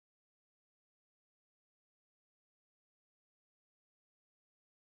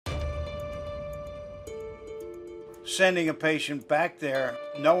Sending a patient back there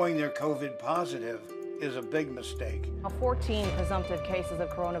knowing they're COVID positive is a big mistake. 14 presumptive cases of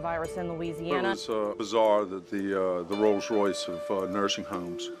coronavirus in Louisiana. It was bizarre that the Rolls Royce of nursing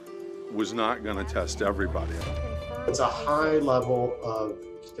homes was not going to test everybody. It's a high level of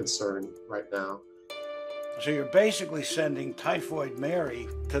concern right now. So you're basically sending Typhoid Mary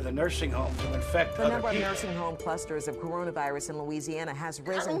to the nursing home to infect other people. The number of nursing home clusters of coronavirus in Louisiana has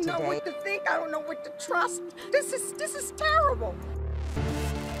risen today. I don't know what to think. I don't know what to trust. This is terrible.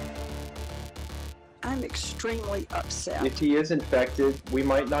 I'm extremely upset. If he is infected, we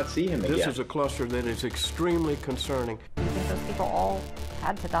might not see him again. This is a cluster that is extremely concerning. Do you think those people all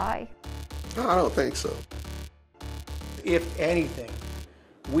had to die? No, I don't think so. If anything,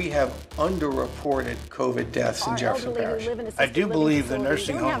 we have underreported COVID deaths in Jefferson Parish. I do believe the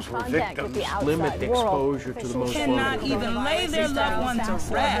nursing homes were victims. Limit exposure to the most cannot even lay their loved ones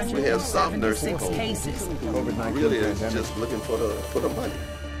to rest. We have some nursing homes. Cases. COVID-19 really is just looking for the money.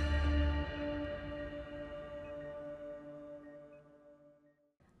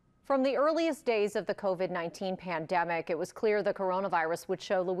 From the earliest days of the COVID-19 pandemic, it was clear the coronavirus would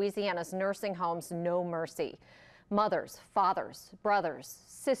show Louisiana's nursing homes no mercy. Mothers, fathers, brothers,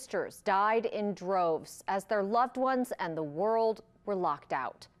 sisters died in droves as their loved ones and the world were locked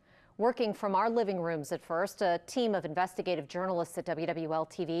out. Working from our living rooms at first, a team of investigative journalists at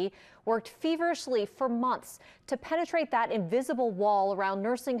WWL-TV worked feverishly for months to penetrate that invisible wall around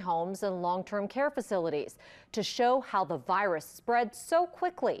nursing homes and long-term care facilities to show how the virus spread so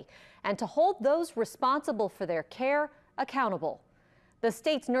quickly and to hold those responsible for their care accountable. The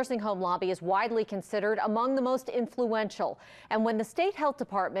state's nursing home lobby is widely considered among the most influential. And when the state health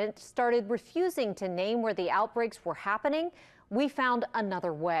department started refusing to name where the outbreaks were happening, we found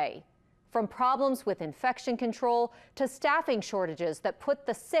another way. From problems with infection control to staffing shortages that put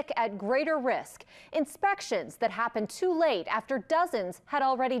the sick at greater risk, inspections that happened too late after dozens had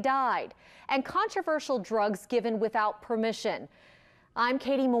already died, and controversial drugs given without permission. I'm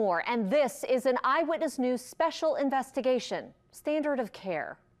Katie Moore, and this is an Eyewitness News special investigation. Standard of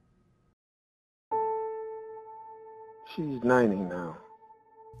care. She's 90 now.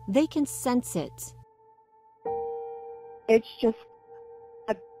 They can sense it. It's just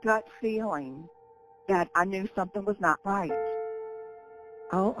a gut feeling that I knew something was not right.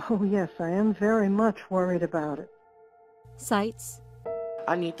 Oh, yes, I am very much worried about it. Sights.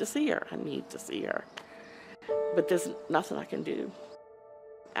 I need to see her. I need to see her. But there's nothing I can do.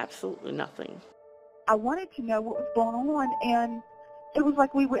 Absolutely nothing. I wanted to know what was going on, and it was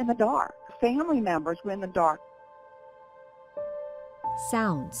like we were in the dark. Family members were in the dark.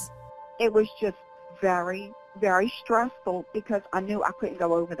 Sounds. It was just very, very stressful because I knew I couldn't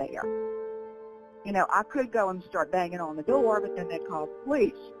go over there. You know, I could go and start banging on the door, but then they'd call the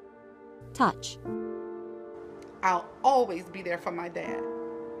police. Touch. I'll always be there for my dad.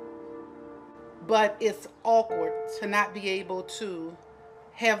 But it's awkward to not be able to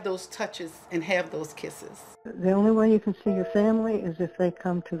have those touches and have those kisses. The only way you can see your family is if they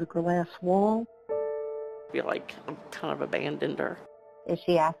come to the glass wall. I feel like I'm kind of abandoned her. Is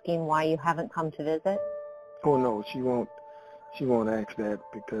she asking why you haven't come to visit? Oh no, she won't ask that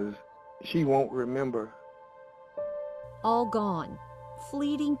because she won't remember. All gone.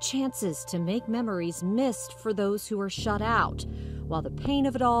 Fleeting chances to make memories missed for those who are shut out, while the pain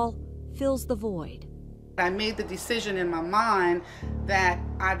of it all fills the void. I made the decision in my mind that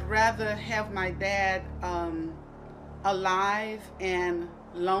I'd rather have my dad alive and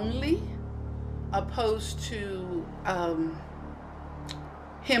lonely opposed to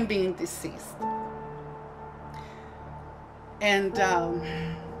him being deceased. And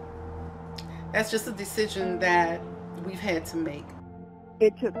that's just a decision that we've had to make.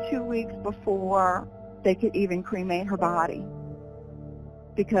 It took 2 weeks before they could even cremate her body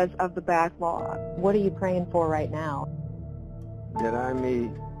because of the backlog. What are you praying for right now? That I may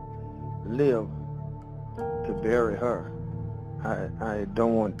live to bury her. I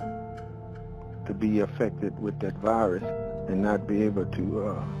don't want to be affected with that virus and not be able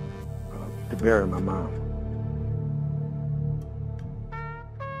to bury my mom.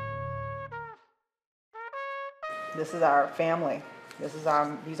 This is our family. These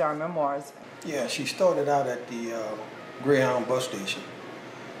are our memoirs. Yeah, she started out at the Greyhound bus station.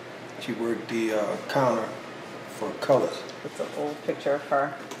 She worked the counter for colors. It's an old picture of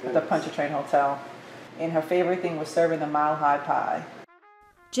her at the Pontchartrain Hotel. And her favorite thing was serving the mile-high pie.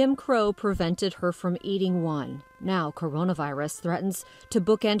 Jim Crow prevented her from eating one. Now coronavirus threatens to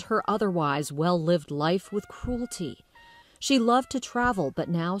bookend her otherwise well-lived life with cruelty. She loved to travel, but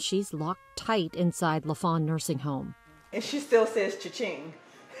now she's locked tight inside LaFawn Nursing Home. And she still says cha-ching.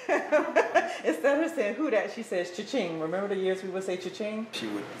 Instead of saying who that, she says cha-ching. Remember the years we would say cha-ching? She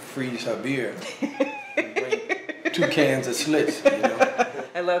would freeze her beer and bring 2 cans of Schlitz, you know.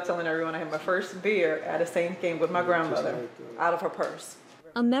 I love telling everyone I had my first beer at a Saint game with my grandmother out of her purse.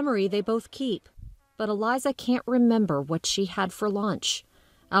 A memory they both keep. But Eliza can't remember what she had for lunch.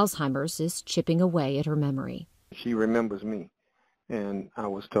 Alzheimer's is chipping away at her memory. She remembers me, and I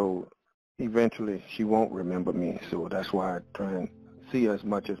was told eventually she won't remember me, so that's why I try and see her as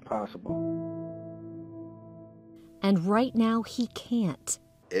much as possible. And right now he can't.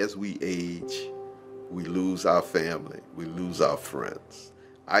 As we age, we lose our family, we lose our friends.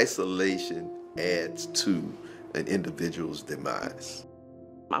 Isolation adds to an individual's demise.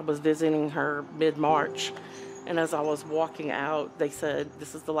 I was visiting her mid-March, and as I was walking out, they said,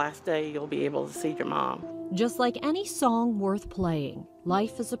 "This is the last day you'll be able to see your mom." Just like any song worth playing,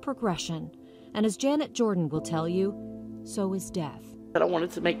 life is a progression. And as Janet Jordan will tell you, so is death. But I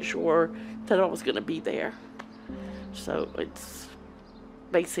wanted to make sure that I was going to be there. So it's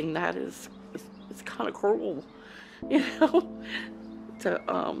basing that is it's kind of cruel, you know, to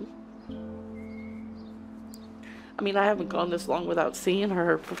I mean, I haven't gone this long without seeing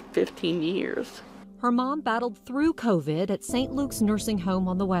her for 15 years. Her mom battled through COVID at St. Luke's nursing home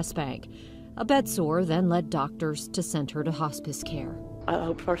on the West Bank. A bed sore then led doctors to send her to hospice care. I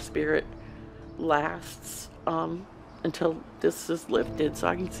hope her spirit lasts until this is lifted so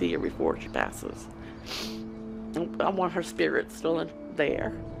I can see her before she passes. I want her spirit still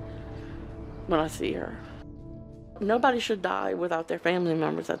there when I see her. Nobody should die without their family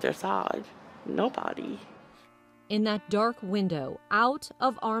members at their side. Nobody. In that dark window, out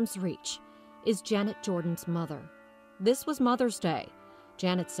of arm's reach, is Janet Jordan's mother. This was Mother's Day.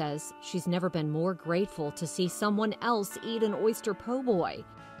 Janet says she's never been more grateful to see someone else eat an oyster po' boy.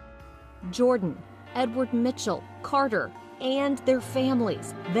 Jordan, Edward Mitchell, Carter, and their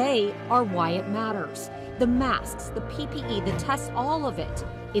families, they are why it matters. The masks, the PPE, the tests, all of it.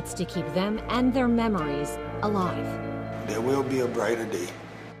 It's to keep them and their memories alive. There will be a brighter day.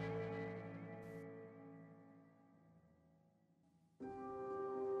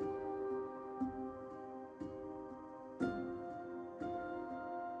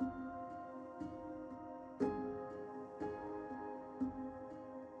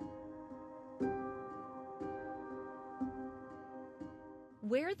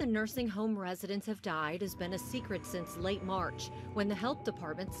 Where the nursing home residents have died has been a secret since late March, when the health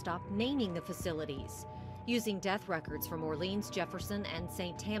department stopped naming the facilities. Using death records from Orleans, Jefferson, and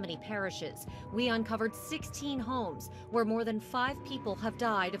St. Tammany parishes, we uncovered 16 homes where more than 5 people have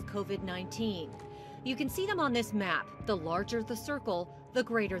died of COVID-19. You can see them on this map. The larger the circle, the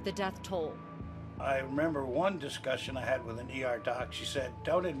greater the death toll. I remember one discussion I had with an ER doc. She said,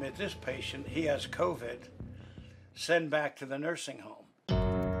 "Don't admit this patient, he has COVID. Send back to the nursing home."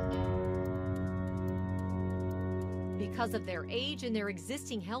 Because of their age and their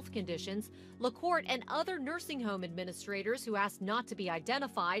existing health conditions, LaCourte and other nursing home administrators who asked not to be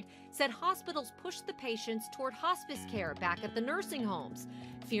identified said hospitals pushed the patients toward hospice care back at the nursing homes,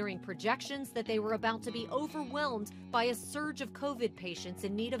 fearing projections that they were about to be overwhelmed by a surge of COVID patients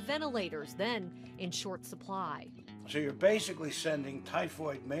in need of ventilators, then in short supply. So you're basically sending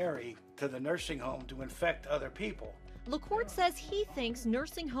Typhoid Mary to the nursing home to infect other people. LaCourte says he thinks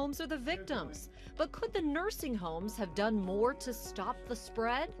nursing homes are the victims, but could the nursing homes have done more to stop the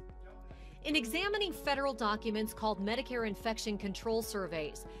spread? In examining federal documents called Medicare Infection Control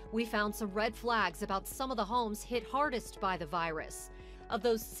Surveys, we found some red flags about some of the homes hit hardest by the virus. Of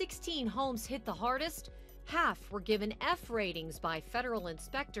those 16 homes hit the hardest, half were given F ratings by federal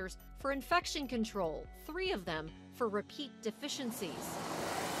inspectors for infection control, 3 of them for repeat deficiencies.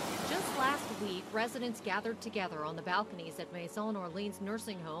 Just last week, residents gathered together on the balconies at Maison Orleans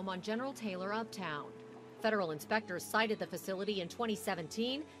Nursing Home on General Taylor Uptown. Federal inspectors cited the facility in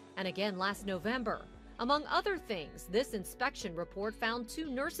 2017 and again last November. Among other things, this inspection report found 2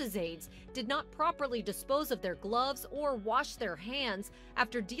 nurses' aides did not properly dispose of their gloves or wash their hands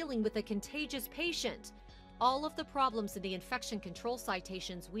after dealing with a contagious patient. All of the problems in the infection control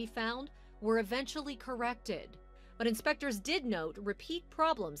citations we found were eventually corrected. But inspectors did note repeat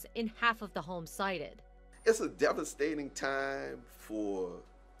problems in half of the homes cited. It's a devastating time for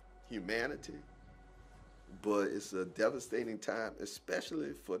humanity, but it's a devastating time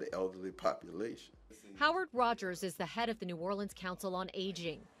especially for the elderly population. Howard Rogers is the head of the New Orleans Council on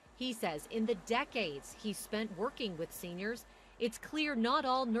Aging. He says in the decades he's spent working with seniors, it's clear not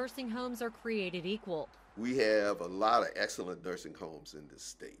all nursing homes are created equal. We have a lot of excellent nursing homes in this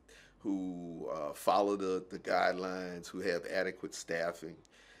state who follow the guidelines, who have adequate staffing.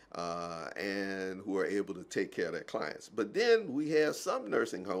 and who are able to take care of their clients. But then we have some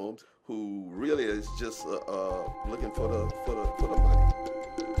nursing homes who really is just looking for the money.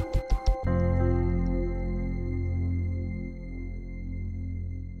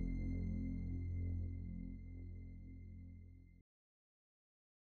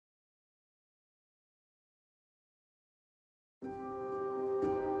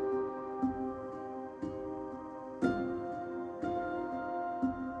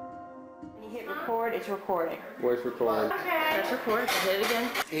 It's recording. Voice recording. Okay. Let's record. Hit it again.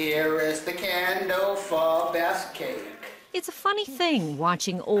 Here is the candle for best cake. It's a funny thing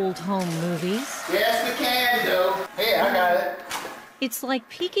watching old home movies. Yes, the candle. Hey, I got it. It's like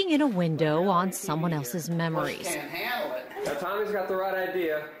peeking in a window on someone else's memories. Can't handle it. Now Tommy's got the right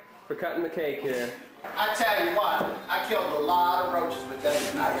idea for cutting the cake here. I tell you what, I killed a lot of roaches with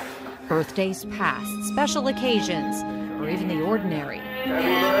that knife. Birthdays past, special occasions, or even the ordinary. Happy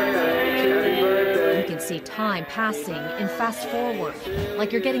birthday, happy birthday. You can see time passing and fast forward,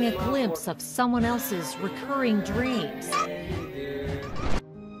 like you're getting a glimpse of someone else's recurring dreams.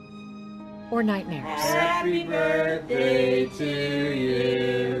 Or nightmares. Happy birthday to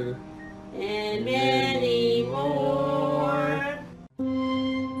you, and many more.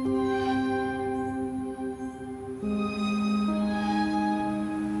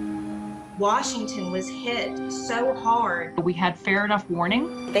 Washington was hit so hard. We had fair enough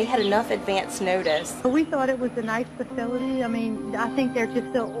warning. They had enough advance notice. We thought it was a nice facility. I mean, I think they're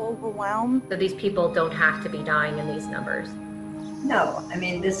just so overwhelmed. So these people don't have to be dying in these numbers. No, I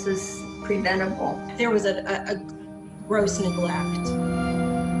mean, this is preventable. There was a gross neglect.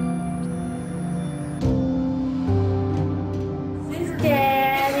 This is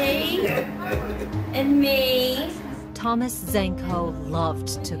Daddy and me. Thomas Zenko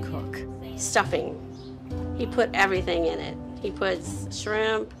loved to cook. Stuffing. He put everything in it. He puts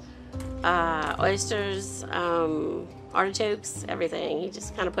shrimp, oysters, artichokes, everything. He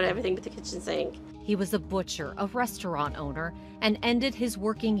just kind of put everything with the kitchen sink. He was a butcher, a restaurant owner, and ended his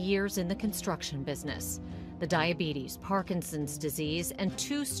working years in the construction business. The diabetes, Parkinson's disease, and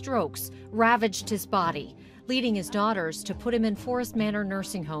 2 strokes ravaged his body, leading his daughters to put him in Forest Manor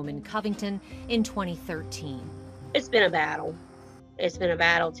Nursing Home in Covington in 2013. It's been a battle. It's been a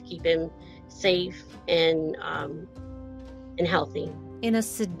battle to keep him safe and healthy. In a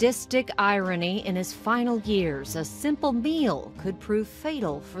sadistic irony, in his final years, a simple meal could prove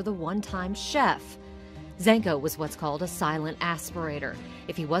fatal for the one-time chef. Zenko was what's called a silent aspirator.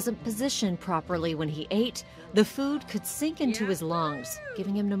 If he wasn't positioned properly when he ate, the food could sink into his lungs,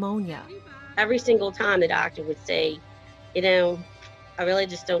 giving him pneumonia. Every single time the doctor would say, you know, I really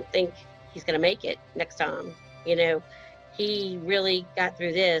just don't think he's going to make it next time. You know, he really got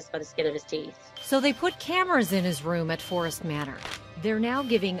through this by the skin of his teeth. So they put cameras in his room at Forest Manor. They're now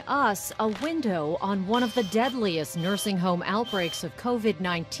giving us a window on one of the deadliest nursing home outbreaks of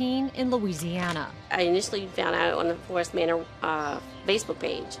COVID-19 in Louisiana. I initially found out on the Forest Manor Facebook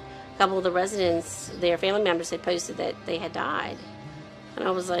page. A couple of the residents, their family members had posted that they had died. And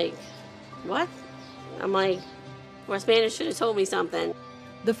I was like, what? I'm like, Forest Manor should have told me something.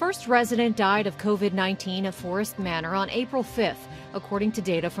 The first resident died of COVID-19 at Forest Manor on April 5th, according to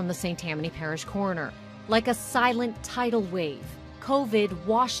data from the St. Tammany Parish Coroner. Like a silent tidal wave, COVID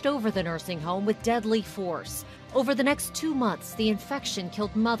washed over the nursing home with deadly force. Over the next 2 months, the infection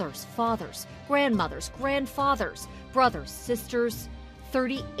killed mothers, fathers, grandmothers, grandfathers, brothers, sisters,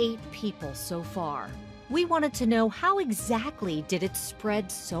 38 people so far. We wanted to know, how exactly did it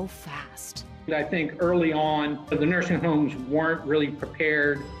spread so fast? I think early on, the nursing homes weren't really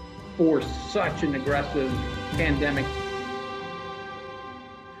prepared for such an aggressive pandemic.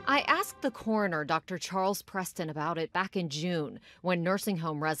 I asked the coroner, Dr. Charles Preston, about it back in June, when nursing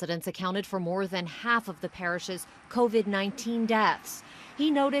home residents accounted for more than half of the parish's COVID-19 deaths.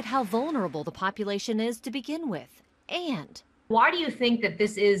 He noted how vulnerable the population is to begin with. And why do you think that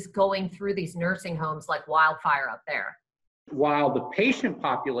this is going through these nursing homes like wildfire up there? While the patient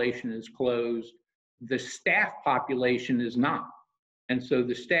population is closed, the staff population is not. And so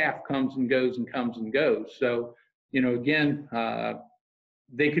the staff comes and goes and comes and goes. So, you know, again,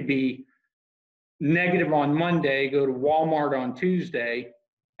 they could be negative on Monday, go to Walmart on Tuesday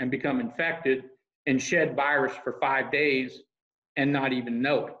and become infected and shed virus for 5 days and not even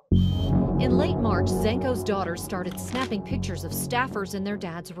know it. In late March, Zenko's daughters started snapping pictures of staffers in their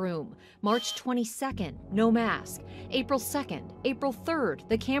dad's room. March 22nd, no mask. April 2nd, April 3rd,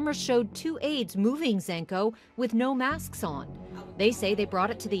 the cameras showed 2 aides moving Zenko with no masks on. They say they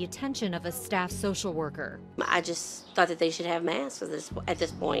brought it to the attention of a staff social worker. I just thought that they should have masks at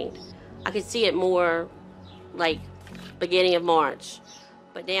this point. I could see it more like beginning of March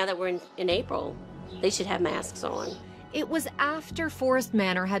But now that we're in April, they should have masks on. It was after Forest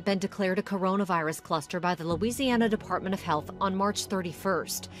Manor had been declared a coronavirus cluster by the Louisiana Department of Health on March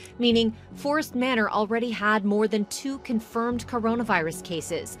 31st, meaning Forest Manor already had more than 2 confirmed coronavirus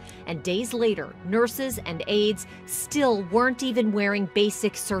cases. And days later, nurses and aides still weren't even wearing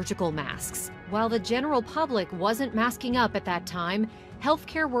basic surgical masks. While the general public wasn't masking up at that time,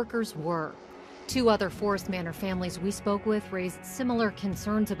 healthcare workers were. 2 other Forest Manor families we spoke with raised similar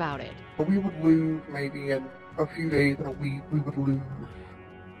concerns about it. We would lose maybe in a few days in a week, we would lose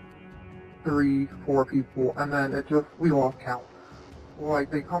 3, 4 people, and then we lost count. Like,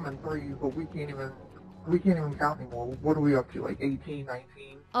 they come in 3s, but we can't even count anymore. What are we up to, like 18,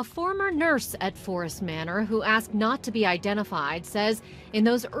 19? A former nurse at Forest Manor who asked not to be identified says in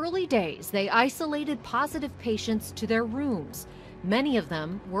those early days they isolated positive patients to their rooms. Many of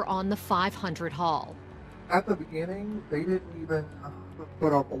them were on the 500 hall. At the beginning, they didn't even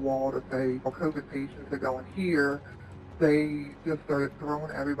put up a wall to say, well, COVID patients are going here. They just started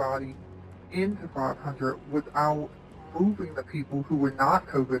throwing everybody into 500 without moving the people who were not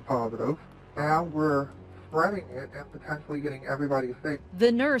COVID positive. Now we're spreading it and potentially getting everybody sick.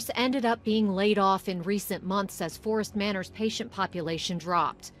 The nurse ended up being laid off in recent months as Forest Manor's patient population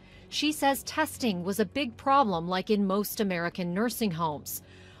dropped. She says testing was a big problem like in most American nursing homes.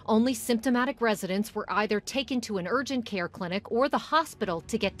 Only symptomatic residents were either taken to an urgent care clinic or the hospital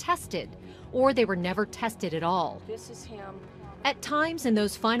to get tested, or they were never tested at all. This is him. At times in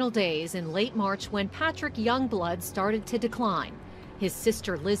those final days in late March when Patrick Youngblood started to decline, his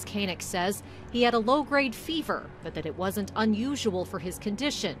sister Liz Koenig says he had a low-grade fever, but that it wasn't unusual for his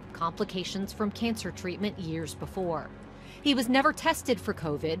condition, complications from cancer treatment years before. He was never tested for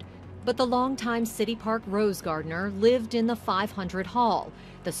COVID, but the longtime City Park Rose Gardener lived in the 500 hall,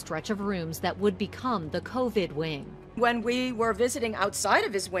 the stretch of rooms that would become the COVID wing. When we were visiting outside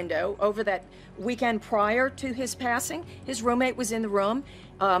of his window over that weekend prior to his passing, his roommate was in the room.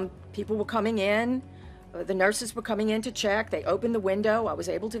 People were coming in. The nurses were coming in to check. They opened the window. I was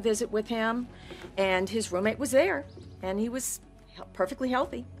able to visit with him, and his roommate was there, and he was perfectly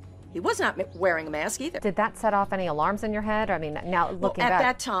healthy. He was not wearing a mask either. Did that set off any alarms in your head? I mean, now looking back.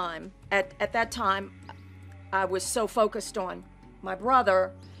 At that time, I was so focused on my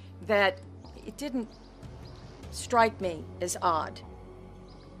brother that it didn't strike me as odd.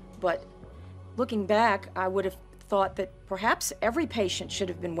 But looking back, I would have thought that perhaps every patient should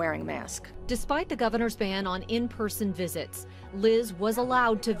have been wearing a mask. Despite the governor's ban on in-person visits, Liz was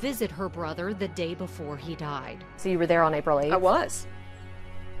allowed to visit her brother the day before he died. So you were there on April 8th? I was.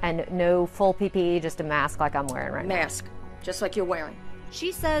 And no full PPE, just a mask like I'm wearing right now? Mask, just like you're wearing.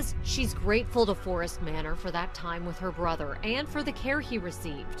 She says she's grateful to Forest Manor for that time with her brother and for the care he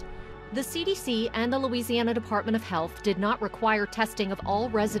received. The CDC and the Louisiana Department of Health did not require testing of all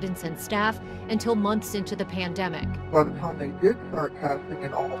residents and staff until months into the pandemic. By the time they did start testing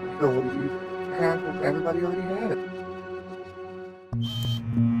in all facilities, everybody already had it.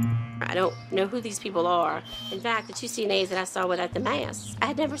 I don't know who these people are. In fact, the 2 CNAs that I saw without the masks, I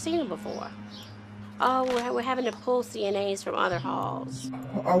had never seen them before. Oh, we're having to pull CNAs from other halls.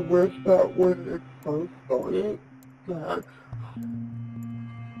 I wish that when it first started, that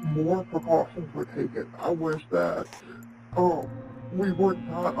more precautions were taken. I wish that we were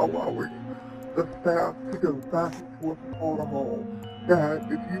not allowing the staff to go back and forth on the hall. That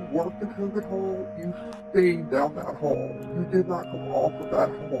if you worked the COVID hall, you stayed down that hall. You did not come off of that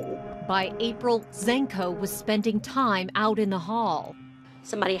hall. By April, Zenko was spending time out in the hall.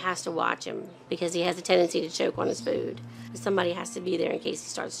 Somebody has to watch him because he has a tendency to choke on his food. Somebody has to be there in case he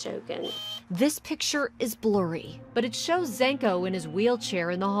starts choking. This picture is blurry, but it shows Zenko in his wheelchair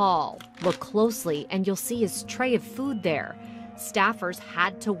in the hall. Look closely and you'll see his tray of food there. Staffers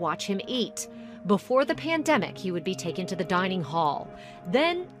had to watch him eat. Before the pandemic, he would be taken to the dining hall.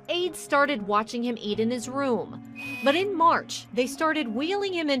 Then, aides started watching him eat in his room. But in March, they started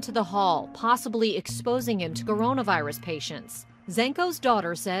wheeling him into the hall, possibly exposing him to coronavirus patients. Zenko's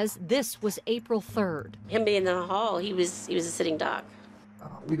daughter says this was April 3rd. Him being in the hall, he was a sitting duck.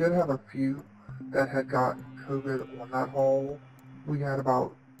 We did have a few that had gotten COVID on that hall. We had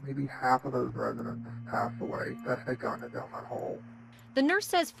about maybe half of those residents pass away that had gotten it down that hall. The nurse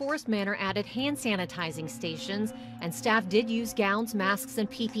says Forest Manor added hand sanitizing stations, and staff did use gowns, masks, and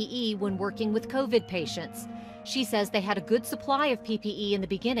PPE when working with COVID patients. She says they had a good supply of PPE in the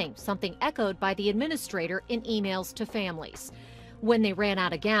beginning, something echoed by the administrator in emails to families. When they ran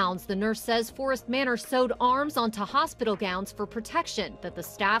out of gowns, the nurse says Forest Manor sewed arms onto hospital gowns for protection that the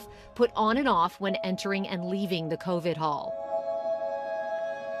staff put on and off when entering and leaving the COVID hall.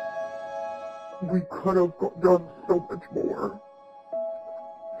 We could have done so much more.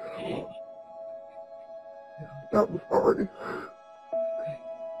 that was hard.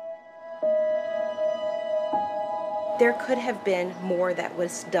 There could have been more that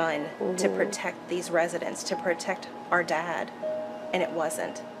was done to protect these residents, to protect our dad, and it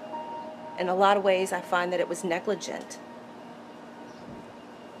wasn't. In a lot of ways, I find that it was negligent.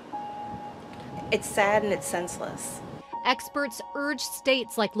 It's sad and it's senseless. Experts urge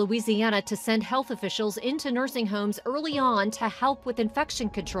states like Louisiana to send health officials into nursing homes early on to help with infection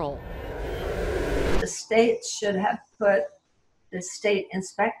control. The states should have put the state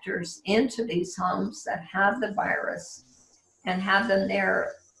inspectors into these homes that have the virus and have them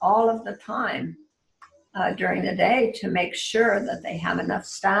there all of the time during the day to make sure that they have enough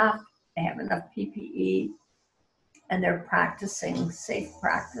staff, they have enough PPE, and they're practicing safe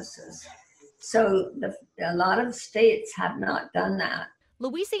practices. So a lot of states have not done that.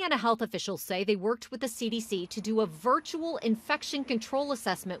 Louisiana health officials say they worked with the CDC to do a virtual infection control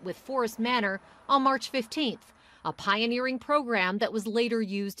assessment with Forest Manor on March 15th, a pioneering program that was later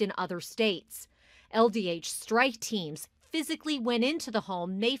used in other states. LDH strike teams physically went into the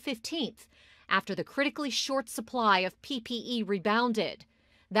home May 15th after the critically short supply of PPE rebounded.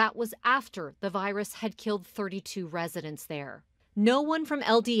 That was after the virus had killed 32 residents there. No one from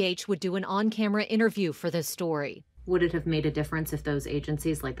LDH would do an on-camera interview for this story. Would it have made a difference if those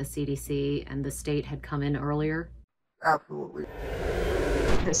agencies like the CDC and the state had come in earlier? Absolutely.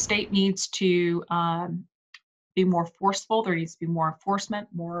 The state needs to be more forceful. There needs to be more enforcement,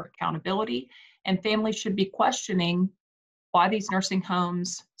 more accountability, and families should be questioning why these nursing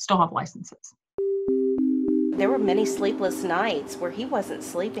homes still have licenses. There were many sleepless nights where he wasn't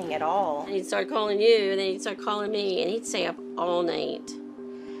sleeping at all. And he'd start calling you, and then he'd start calling me, and he'd stay up all night.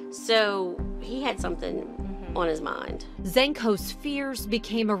 So he had something on his mind. Zenko's fears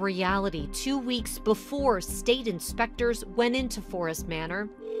became a reality 2 weeks before state inspectors went into Forest Manor.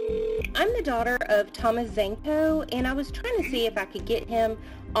 I'm the daughter of Thomas Zenko, and I was trying to see if I could get him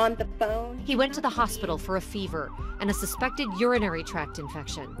on the phone. He went to the hospital for a fever and a suspected urinary tract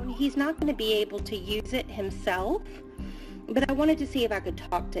infection. He's not going to be able to use it himself, but I wanted to see if I could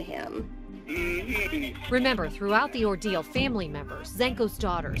talk to him. Remember, throughout the ordeal, family members, Zenko's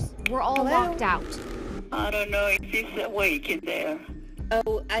daughters, were all locked out. I don't know if he's awake in there.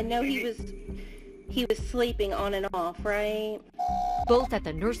 Oh, I know he was sleeping on and off, right? Both at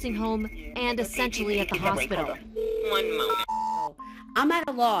the nursing home and essentially at the hospital. 1 moment. I'm at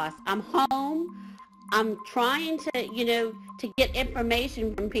a loss. I'm home. I'm trying to, to get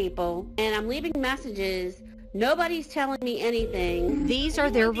information from people, and I'm leaving messages. Nobody's telling me anything. These are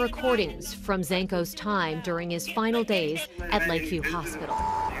their recordings from Zenko's time during his final days at Lakeview Hospital.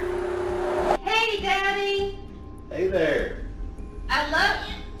 Hey, Daddy. Hey there. I love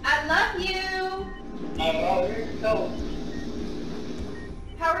you. I love you too.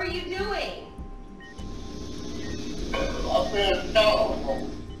 How are you doing? I feel terrible.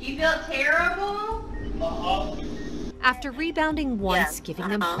 You feel terrible? After rebounding once, giving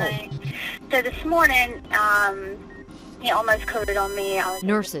them hope. So this morning, he almost coded on me.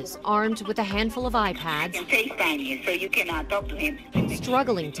 Nurses, armed with a handful of iPads, FaceTime you, so you cannot talk to him.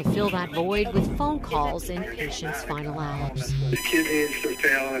 struggling to fill that void with phone calls in patients' final hours. His kidneys are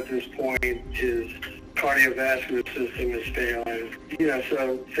failing at this point. His cardiovascular system is failing.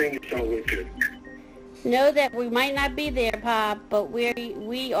 So things don't look good. Know that we might not be there, Pop, but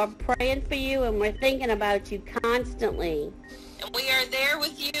we are praying for you, and we're thinking about you constantly. We are there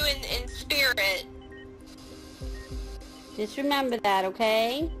with you in spirit. Just remember that,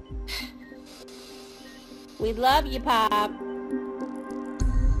 okay? We love you, Pop.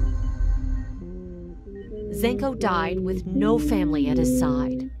 Zenko died with no family at his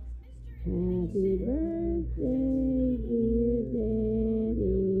side.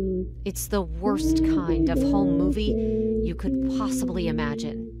 It's the worst kind of home movie you could possibly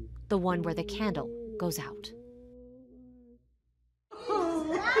imagine. The one where the candle goes out.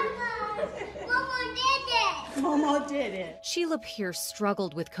 Momo did it. Sheila Pierce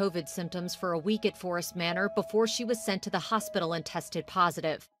struggled with COVID symptoms for a week at Forest Manor before she was sent to the hospital and tested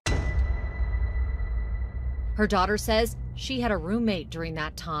positive. Her daughter says she had a roommate during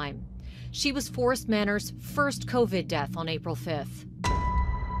that time. She was Forest Manor's first COVID death on April 5th.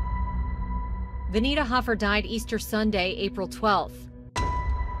 Vanita Hoffer died Easter Sunday, April 12th.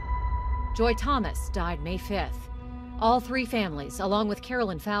 Joy Thomas died May 5th. All three families, along with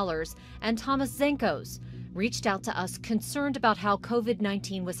Carolyn Fowler's and Thomas Zenko's, reached out to us concerned about how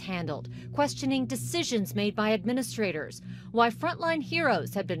COVID-19 was handled, questioning decisions made by administrators, why frontline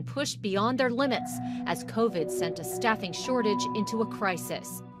heroes had been pushed beyond their limits as COVID sent a staffing shortage into a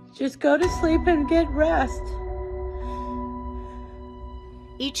crisis. Just go to sleep and get rest.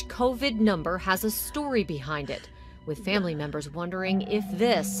 Each COVID number has a story behind it, with family members wondering if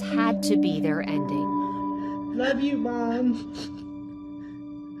this had to be their ending. Love you, Mom.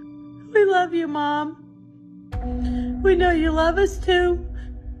 We love you, Mom. We know you love us too.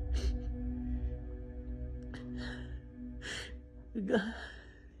 God.